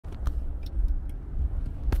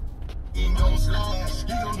gon' slide.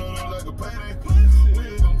 He gon' know that like a payday. We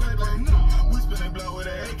ain't gon' pay back. We spinning blow with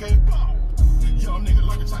an AK. Young nigga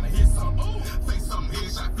looking trying to hit something. Face something,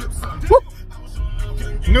 headshot, flip something.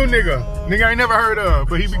 New nigga. Nigga I ain't never heard of,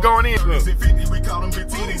 but he be going in. Look. 50, we call them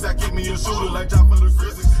 15s. I keep me a shooter like John for the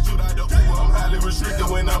prison. Shoot out the pool, I'm highly restricted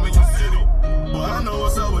when I'm in your city. Boy, I know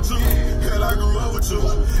what's up with you. Hell, I grew up with you.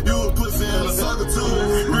 You a pussy and a sucker too.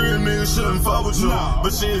 Real niggas shouldn't fuck with you.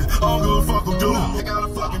 But shit, all good fuck them do. I got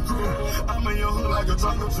a fucking crew. I'm in your hood like a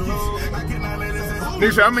jungle juice. I cannot let it say.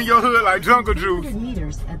 Nigga say I'm in your hood like jungle juice. 100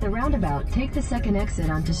 meters at the roundabout, take the second exit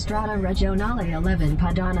onto Strada Regionale 11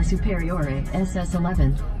 Padana Superiore,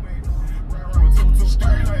 SS11.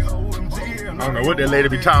 I don't know what that lady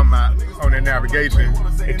be talking about on that navigation.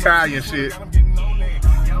 Italian shit.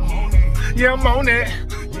 Yeah, I'm on that.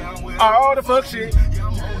 All the fuck shit.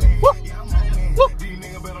 Woo. Woo.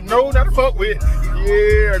 No, not to fuck with.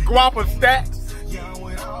 Yeah, guapa stacks.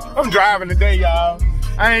 I'm driving today, y'all.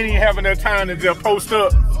 I ain't even having enough time to just post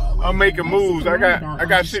up. I'm making moves. I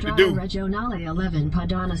got shit to do. Regionale 11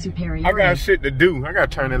 Padana Superiore. I got shit to do. I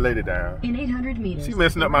got to turn that lady down. In 800 meters. She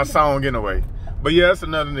messing up my song anyway. But yeah, that's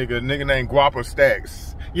another nigga named Guapa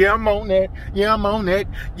Stacks. Yeah, I'm on that. Yeah, I'm on that.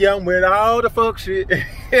 Yeah, I'm with all the fuck shit.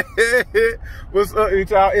 What's up,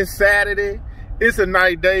 y'all? It's Saturday. It's a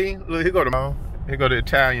night day. Look, here go the mall. Here go the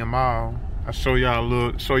Italian mall. I show y'all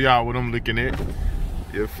what I'm looking at.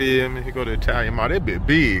 You feel me? Here go the Italian mall. That bit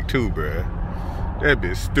big too, bruh. That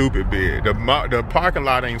bitch stupid big. The parking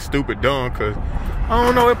lot ain't stupid dumb, cause I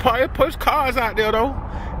don't know, it puts cars out there though.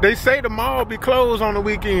 They say the mall be closed on the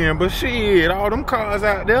weekend, but shit, all them cars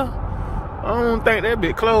out there, I don't think that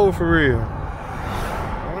bitch closed for real.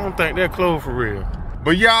 I don't think that closed for real.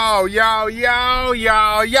 But y'all.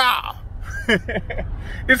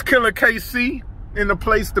 It's Killer KC in the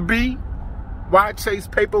place to be. Why chase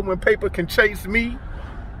paper when paper can chase me?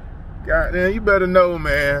 Goddamn, you better know,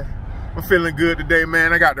 man. I'm feeling good today,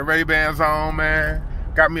 man. I got the Ray-Bans on, man.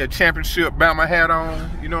 Got me a championship Bama hat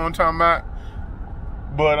on. You know what I'm talking about?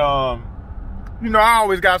 But, you know, I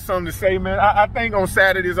always got something to say, man. I think on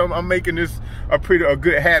Saturdays, I'm making this a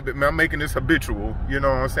good habit, man. I'm making this habitual. You know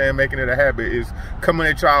what I'm saying? Making it a habit is coming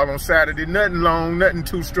at y'all on Saturday. Nothing long, nothing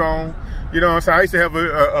too strong. You know what I'm saying? I used to have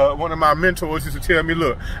one of my mentors used to tell me,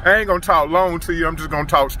 look, I ain't going to talk long to you. I'm just going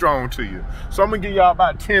to talk strong to you. So I'm going to give y'all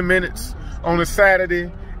about 10 minutes on a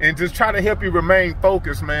Saturday. And just try to help you remain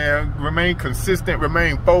focused, man. Remain consistent,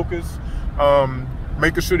 remain focused.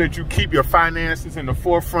 Making sure that you keep your finances in the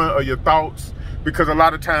forefront of your thoughts. Because a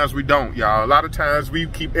lot of times we don't, y'all. A lot of times we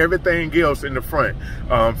keep everything else in the front.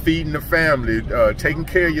 Feeding the family, taking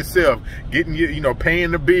care of yourself, getting you, paying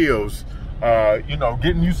the bills,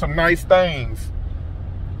 getting you some nice things.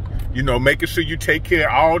 Making sure you take care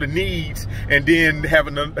of all the needs and then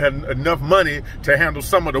having enough money to handle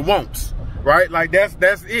some of the wants. Right? Like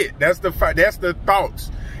that's it. That's the thoughts.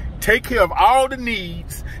 Take care of all the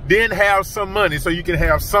needs, then have some money so you can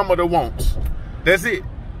have some of the wants. That's it.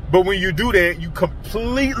 But when you do that, you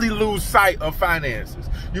completely lose sight of finances.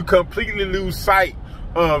 You completely lose sight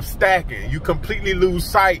of stacking. You completely lose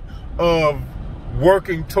sight of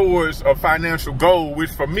working towards a financial goal, which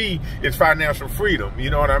for me is financial freedom. You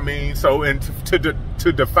know what I mean? So, and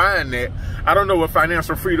to define that, I don't know what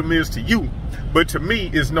financial freedom is to you, but to me,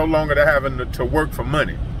 it's no longer having to work for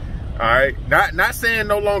money. All right, not saying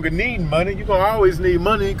no longer needing money. You're gonna always need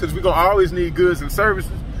money because we're gonna always need goods and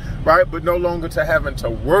services, right? But no longer to having to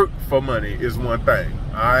work for money is one thing.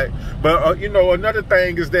 All right, but another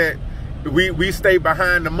thing is that we stay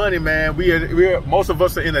behind the money, man. Most of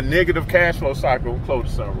us are in a negative cash flow cycle.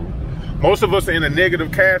 Close the sunroof. Most of us are in a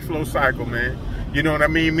negative cash flow cycle, man. You know what I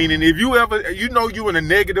mean? Meaning, if you ever, you in a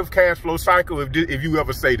negative cash flow cycle, if you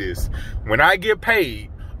ever say this, when I get paid,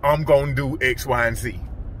 I'm gonna do X, Y, and Z.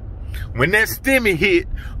 When that stimmy hit,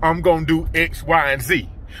 I'm gonna do X, Y, and Z.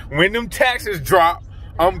 When them taxes drop,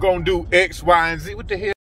 I'm gonna do X, Y, and Z. What the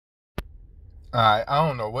hell? All right, I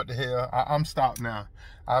don't know what the hell. I'm stopped now.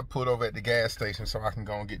 I put over at the gas station so I can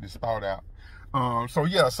go and get this thought out. So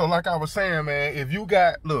like I was saying, man, if you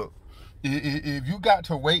got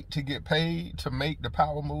to wait to get paid to make the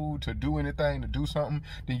power move, to do anything, to do something,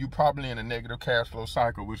 then you probably in a negative cash flow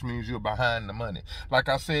cycle, which means you're behind the money. Like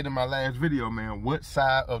I said in my last video, man, what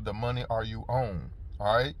side of the money are you on?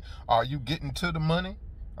 All right, are you getting to the money?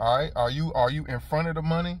 All right, are you in front of the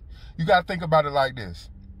money? You got to think about it like this.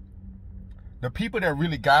 The people that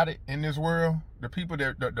really got it in this world, the people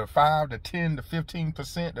that, the 5, the 10, the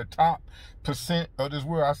 15%, the top percent of this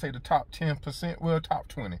world, I say the top 10%, well, top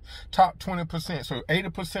 20. Top 20%. So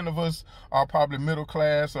 80% of us are probably middle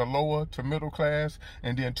class or lower to middle class,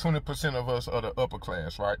 and then 20% of us are the upper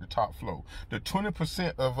class, right? The top floor. The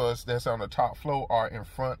 20% of us that's on the top floor are in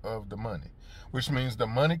front of the money, which means the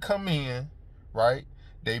money come in, right?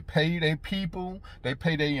 They pay their people, they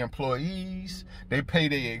pay their employees, they pay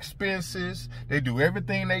their expenses, they do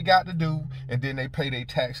everything they got to do, and then they pay their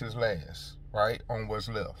taxes last, right, on what's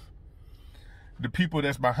left. The people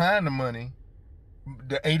that's behind the money,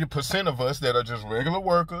 the 80% of us that are just regular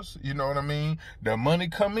workers, you know what I mean? The money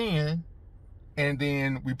come in, and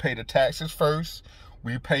then we pay the taxes first.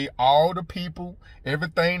 We pay all the people,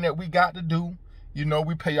 everything that we got to do. You know,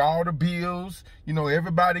 we pay all the bills. You know,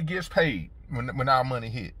 everybody gets paid when our money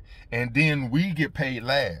hit. And then we get paid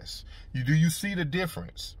last. Do you see the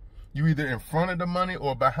difference? You either in front of the money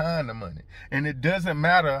or behind the money. And it doesn't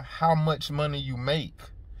matter how much money you make,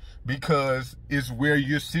 because it's where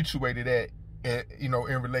you're situated at, you know,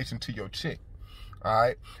 in relation to your check. All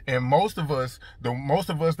right. And most of us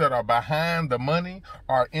that are behind the money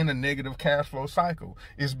are in a negative cash flow cycle.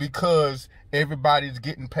 It's because everybody's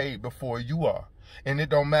getting paid before you are. And it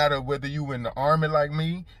don't matter whether you in the army like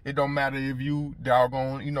me. It don't matter if you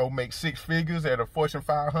doggone, you know, make 6 figures at a Fortune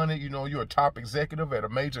 500. You know, you're a top executive at a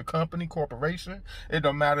major company, corporation. It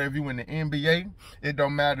don't matter if you in the NBA. It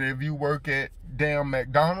don't matter if you work at damn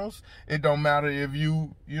McDonald's. It don't matter if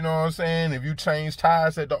you know what I'm saying, if you change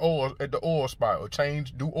tires at the oil spot or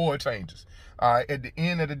do oil changes. At the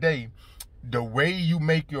end of the day, the way you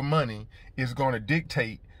make your money is going to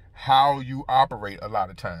dictate how you operate a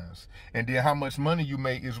lot of times. And then how much money you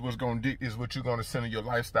make is what you're going to center your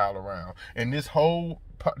lifestyle around. And this whole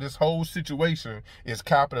situation is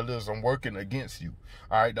capitalism working against you.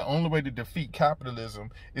 All right, the only way to defeat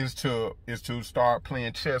capitalism is to start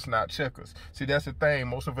playing chess, not checkers. See, that's the thing.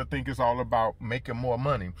 Most of us think it's all about making more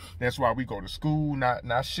money. That's why we go to school, not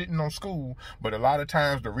shitting on school, but a lot of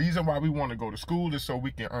times the reason why we want to go to school is so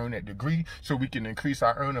we can earn that degree, so we can increase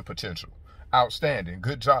our earning potential. Outstanding,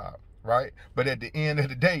 good job, right? But at the end of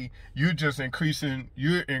the day, you're increasing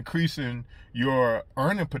your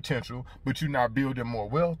earning potential, but you're not building more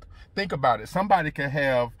wealth. Think about it. Somebody can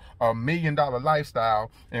have $1 million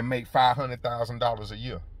lifestyle and make $500,000 a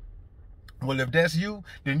year. Well, if that's you,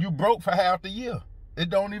 then you broke for half the year. It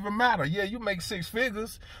don't even matter. Yeah, you make 6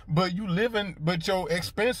 figures, but your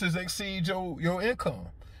expenses exceed your income.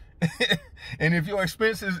 And if your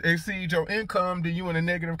expenses exceed your income, then you in a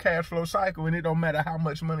negative cash flow cycle, and it don't matter how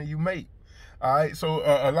much money you make. All right, so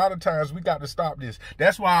a lot of times we got to stop this.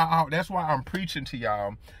 That's why I'm preaching to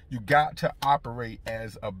y'all. You got to operate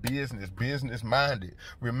as a business minded.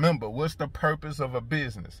 Remember, what's the purpose of a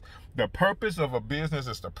business? The purpose of a business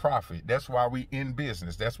is to profit. That's why we in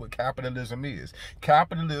business. That's what capitalism is.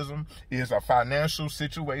 Capitalism is a financial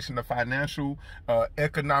situation, a financial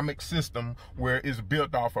economic system where it's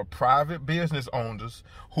built off of private business owners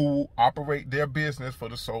who operate their business for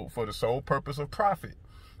the sole purpose of profit.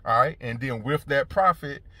 All right, and then with that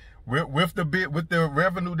profit, with the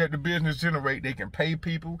revenue that the business generate, they can pay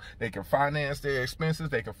people, they can finance their expenses,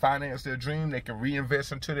 they can finance their dream, they can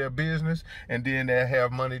reinvest into their business, and then they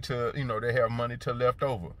have money to left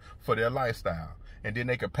over for their lifestyle. And then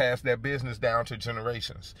they can pass that business down to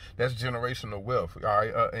generations. That's generational wealth. All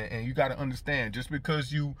right, and you got to understand, just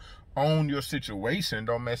because you own your situation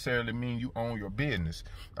don't necessarily mean you own your business.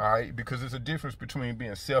 All right, because there's a difference between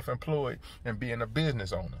being self-employed and being a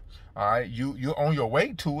business owner. All right, you're on your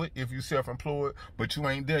way to it if you're self-employed, but you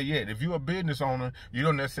ain't there yet. If you're a business owner, you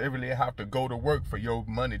don't necessarily have to go to work for your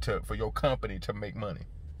company to make money.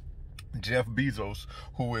 Jeff Bezos,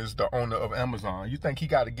 who is the owner of Amazon, you think he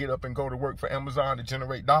got to get up and go to work for Amazon to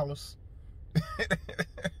generate dollars?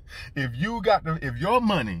 If your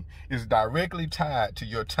money is directly tied to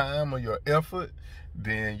your time or your effort,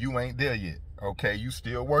 then you ain't there yet. Okay, you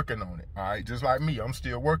still working on it. All right, just like me, I'm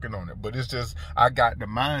still working on it. But it's just, I got the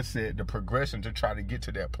mindset, the progression to try to get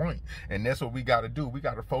to that point. And that's what we got to do. We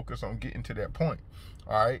got to focus on getting to that point.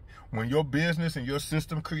 All right, when your business and your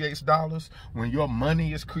system creates dollars, when your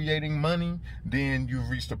money is creating money, then you've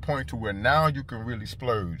reached a point to where now you can really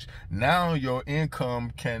splurge. Now your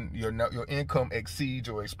income exceeds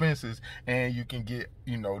your expenses, and you can get,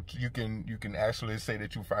 you can actually say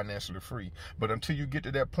that you're financially free. But until you get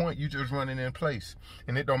to that point, you just running in place,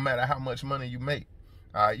 and it don't matter how much money you make.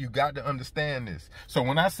 All right, you got to understand this. So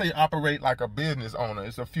when I say operate like a business owner,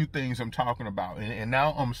 it's a few things I'm talking about. And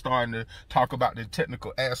now I'm starting to talk about the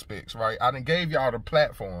technical aspects, right? I done gave y'all the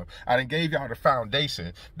platform. I done gave y'all the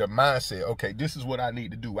foundation, the mindset. Okay, this is what I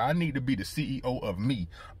need to do. I need to be the CEO of me.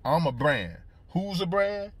 I'm a brand. Who's a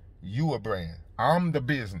brand? You a brand. I'm the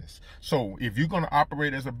business. So if you're going to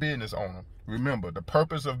operate as a business owner, remember, the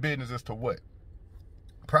purpose of business is to what?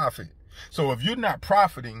 Profit. So if you're not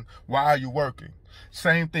profiting, why are you working?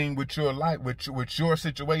 Same thing with your life, with your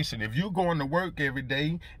situation. If you're going to work every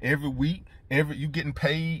day, every week, you getting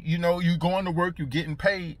paid, you know, you going to work, you getting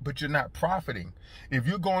paid, but you're not profiting. If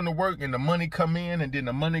you're going to work and the money come in and then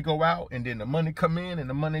the money go out and then the money come in and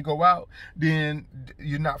the money go out, then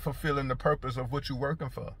you're not fulfilling the purpose of what you're working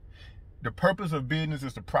for. The purpose of business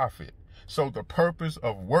is to profit. So the purpose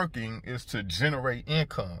of working is to generate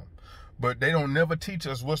income. But they don't never teach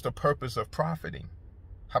us what's the purpose of profiting.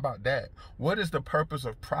 How about that? What is the purpose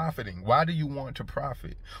of profiting? Why do you want to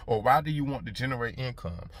profit? Or why do you want to generate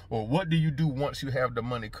income? Or what do you do once you have the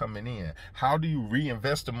money coming in? How do you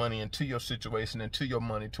reinvest the money into your situation, into your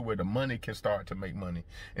money, to where the money can start to make money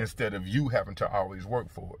instead of you having to always work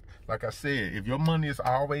for it? Like I said, if your money is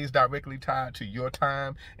always directly tied to your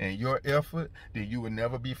time and your effort, then you will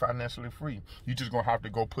never be financially free. You're just going to have to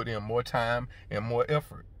go put in more time and more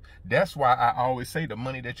effort. That's why I always say the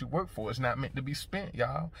money that you work for is not meant to be spent,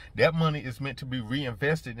 y'all. That money is meant to be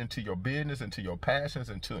reinvested into your business, into your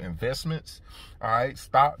passions, into investments. All right,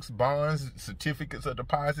 stocks, bonds, certificates of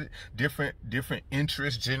deposit, different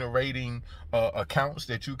interest generating accounts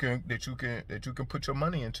that you can put your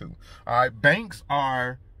money into. All right, banks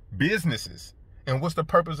are businesses, and what's the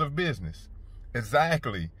purpose of business?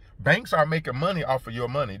 Exactly. Banks are making money off of your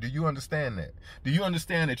money. Do you understand that? Do you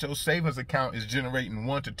understand that your savings account is generating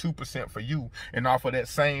 1 to 2% for you, and off of that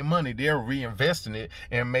same money, they're reinvesting it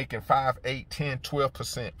and making 5, 8, 10,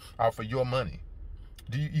 12% off of your money?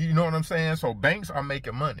 Do you know what I'm saying? So banks are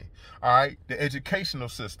making money. All right, the educational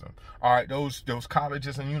system. All right, those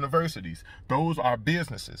colleges and universities, those are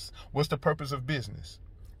businesses. What's the purpose of business?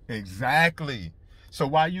 Exactly. So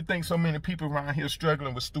why you think so many people around here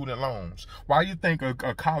struggling with student loans? Why you think a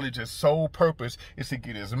college's sole purpose is to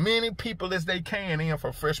get as many people as they can in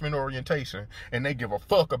for freshman orientation, and they give a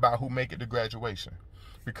fuck about who make it to graduation?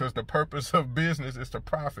 Because the purpose of business is to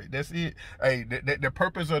profit. That's it. Hey, the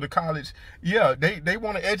purpose of the college, yeah, they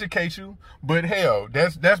want to educate you, but hell,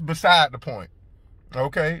 that's beside the point.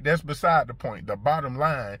 Okay, that's beside the point. The bottom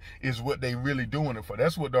line is what they really doing it for.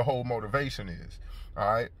 That's what the whole motivation is. All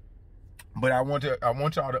right. But I want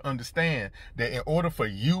y'all to understand that in order for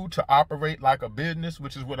you to operate like a business,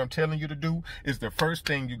 which is what I'm telling you to do, is the first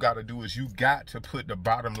thing you got to do is you got to put the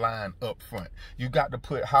bottom line up front. You got to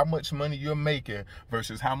put how much money you're making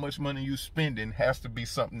versus how much money you're spending has to be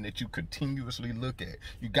something that you continuously look at.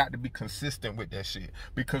 You got to be consistent with that shit,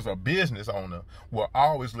 because a business owner will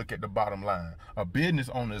always look at the bottom line. A business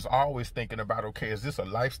owner is always thinking about, okay, is this a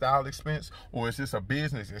lifestyle expense or is this a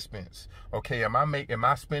business expense? Okay, am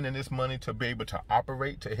I spending this money to be able to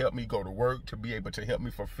operate, to help me go to work, to be able to help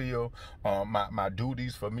me fulfill my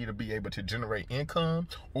duties, for me to be able to generate income?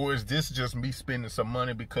 Or is this just me spending some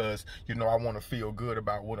money because, you know, I want to feel good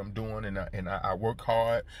about what I'm doing, and I work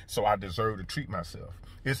hard, so I deserve to treat myself?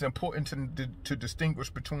 It's important to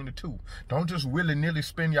distinguish between the two. Don't just willy-nilly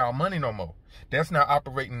spend y'all money no more. That's not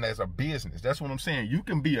operating as a business. That's what I'm saying. You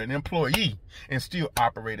can be an employee and still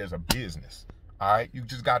operate as a business. All right, you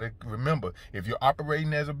just got to remember, if you're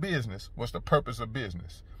operating as a business, what's the purpose of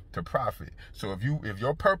business? To profit. So if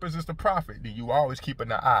your purpose is to profit, then you always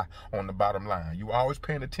keeping an eye on the bottom line. You always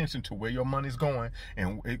paying attention to where your money's going.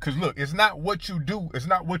 And because look, it's not what you do, it's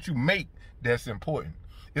not what you make that's important.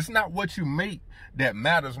 It's not what you make that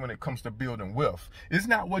matters when it comes to building wealth. It's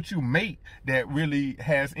not what you make that really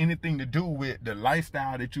has anything to do with the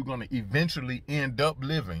lifestyle that you're going to eventually end up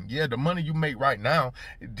living. Yeah, the money you make right now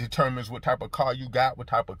determines what type of car you got, what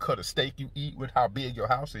type of cut of steak you eat, with how big your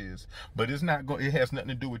house is. But it has nothing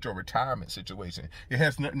to do with your retirement situation. It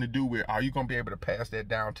has nothing to do with, are you going to be able to pass that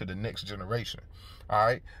down to the next generation? All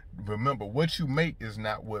right. Remember, what you make is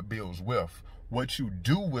not what builds wealth. What you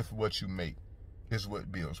do with what you make is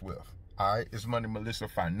what builds wealth. All right, it's Money Militia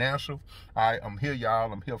Financial. All right, I'm here,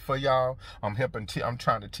 y'all. I'm here for y'all. I'm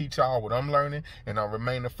trying to teach y'all what I'm learning, and I'm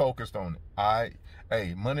remaining focused on it. All right,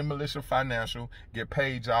 hey, Money Militia Financial. Get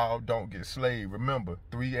paid, y'all. Don't get slaved. Remember,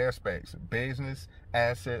 3 aspects: business,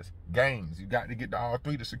 assets, gains. You got to get to all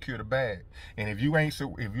 3 to secure the bag. And if you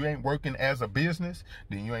ain't working as a business,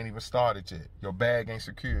 then you ain't even started yet. Your bag ain't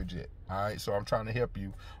secured yet. All right, so I'm trying to help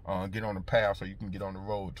you get on the path so you can get on the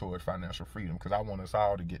road toward financial freedom, because I want us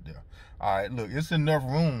all to get there. All right, look, it's enough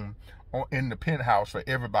room in the penthouse for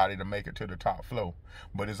everybody to make it to the top floor.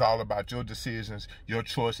 But it's all about your decisions, your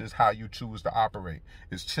choices, how you choose to operate.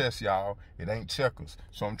 It's chess, y'all. It ain't checkers.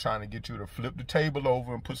 So I'm trying to get you to flip the table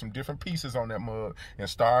over and put some different pieces on that mug and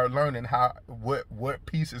start learning what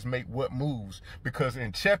pieces make what moves. Because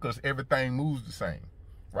in checkers, everything moves the same,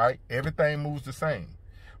 right? Everything moves the same.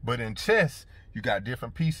 But in chess, you got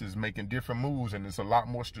different pieces making different moves, and it's a lot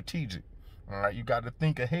more strategic. All right, you got to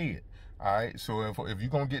think ahead. All right, so if you're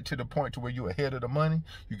going to get to the point to where you're ahead of the money,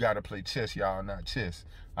 you got to play chess, y'all, not chess.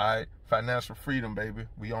 All right, financial freedom, baby.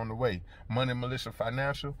 We on the way. Money Militia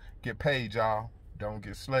Financial. Get paid, y'all. Don't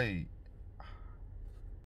get slayed.